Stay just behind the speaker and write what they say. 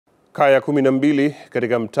Kaya 12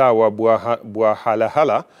 katika mtaa wa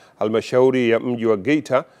Bwahalahala, halmashauri ya mji wa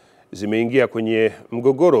Geita, zimeingia kwenye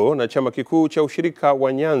mgogoro na chama kikuu cha ushirika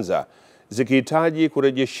wa Nyanza, zikihitaji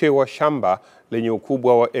kurejeshewa shamba lenye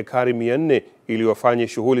ukubwa wa ekari 400 ili wafanye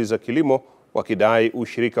shughuli za kilimo, wakidai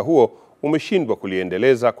ushirika huo umeshindwa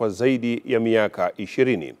kuliendeleza kwa zaidi ya miaka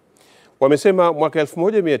 20. Wamesema mwaka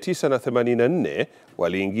 1984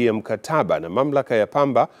 waliingia mkataba na mamlaka ya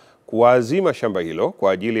pamba kuwaazima shamba hilo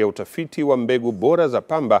kwa ajili ya utafiti wa mbegu bora za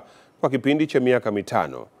pamba kwa kipindi cha miaka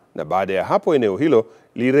 5, na baada ya hapo eneo hilo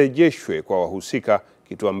lirejeshwe kwa wahusika,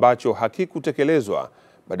 kitu ambacho hakikutekelezwa.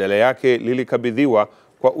 Badala yake lilikabidhiwa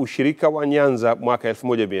kwa ushirika wa Nyanza mwaka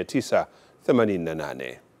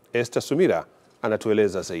 1988. Esther Sumira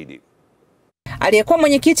anatueleza zaidi. Aliyekuwa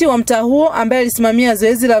mwenyekiti wa mtaa huo ambaye alisimamia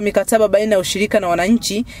zoezi la mikataba baina ya ushirika na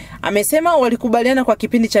wananchi, amesema walikubaliana kwa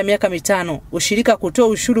kipindi cha miaka 5 ushirika kutoa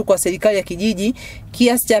ushuru kwa serikali ya kijiji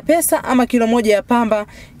kiasi cha pesa ama kilo 1 ya pamba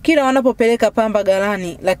kila wanapopeleka pamba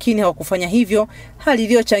ghalani, lakini hawakufanya hivyo, hali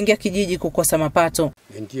iliyochangia kijiji kukosa mapato.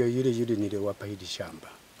 Ndio yule niliowapa hili shamba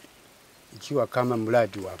ikiwa kama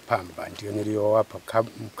mradi wa pamba, ndio niliowapa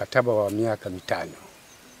mkataba wa miaka 5.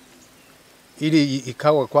 Ili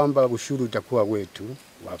ikawa kwamba ushuru utakuwa wetu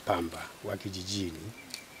wa pamba wa kijijini,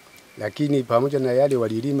 lakini pamoja na yale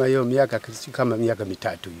walilima hiyo miaka kama miaka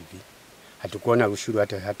 3 hivi, hatukuona ushuru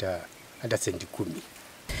hata senti 10.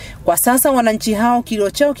 Kwa sasa wananchi hao kilio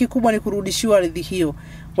chao kikubwa ni kurudishiwa ardhi hiyo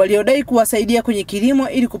waliodai kuwasaidia kwenye kilimo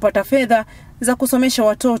ili kupata fedha za kusomesha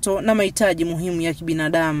watoto na mahitaji muhimu ya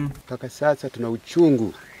kibinadamu. Mpaka sasa tuna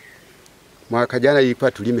uchungu. Mwaka jana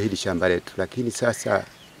ilikuwa tulime hili shamba letu, lakini sasa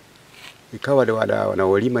ikawa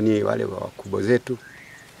wanaolima ni wale wakubwa zetu.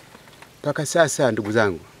 Mpaka sasa ndugu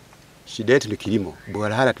zangu, shida yetu ni kilimo.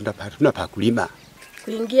 Bora tuna pa kulima.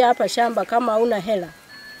 Kuingia hapa shamba kama huna hela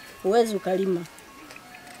huwezi ukalima.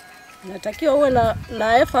 Natakiwa uwe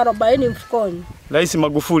na elfu 40 mfukoni. Rais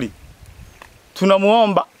Magufuli,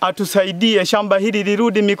 tunamuomba atusaidie shamba hili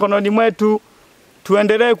lirudi mikononi mwetu,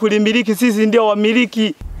 tuendelee kulimiliki, sisi ndio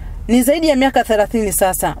wamiliki. Ni zaidi ya miaka 30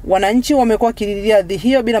 sasa wananchi wamekuwa wakililia ardhi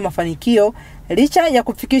hiyo bila mafanikio, licha ya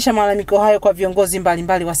kufikisha malalamiko hayo kwa viongozi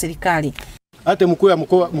mbalimbali wa serikali. Hata mkuu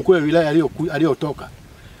wa wilaya aliyotoka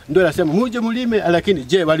ndio anasema muje mlime, lakini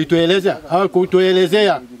je, walitueleza?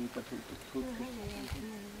 Hawakutuelezea.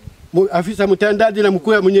 Afisa mtendaji na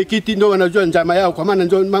mkuu wa mwenyekiti ndio wanajua njama yao, kwa maana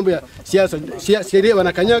ndio mambo ya siasa. Sheria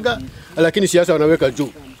wanakanyaga, lakini siasa wanaweka juu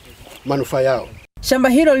manufaa yao. Shamba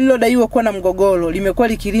hilo lililodaiwa kuwa na mgogoro limekuwa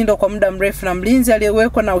likilindwa kwa muda mrefu na mlinzi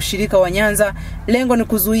aliyewekwa na ushirika wa Nyanza. Lengo ni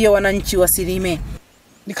kuzuia wananchi wasilime.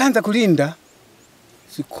 Nikaanza kulinda,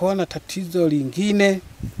 sikuona tatizo lingine.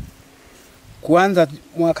 Kuanza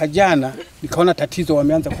mwaka jana nikaona tatizo,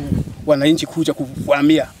 wameanza wananchi kuja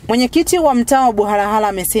kuvamia. Mwenyekiti wa mtaa wa Bwahalahala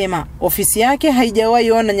amesema ofisi yake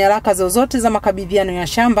haijawahi ona nyaraka zozote za makabidhiano ya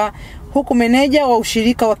shamba, huku meneja wa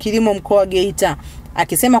ushirika wa kilimo mkoa wa Geita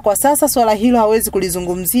akisema kwa sasa swala hilo hawezi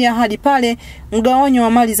kulizungumzia hadi pale mgawanyo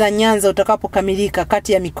wa mali za Nyanza utakapokamilika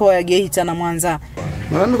kati ya mikoa ya Geita na Mwanza.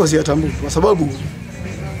 Malalamiko siyatambua kwa sababu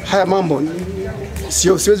haya mambo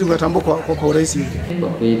siwezi kuyatambua kwa urahisi. Kwa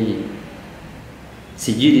kweli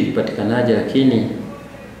sijui lilipatikanaje, lakini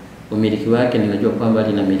umiliki wake ninajua kwamba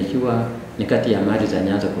linamilikiwa ni kati ya mali za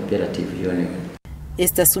Nyanza Cooperative Union.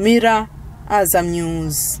 Esther Sumira, Azam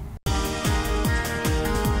News.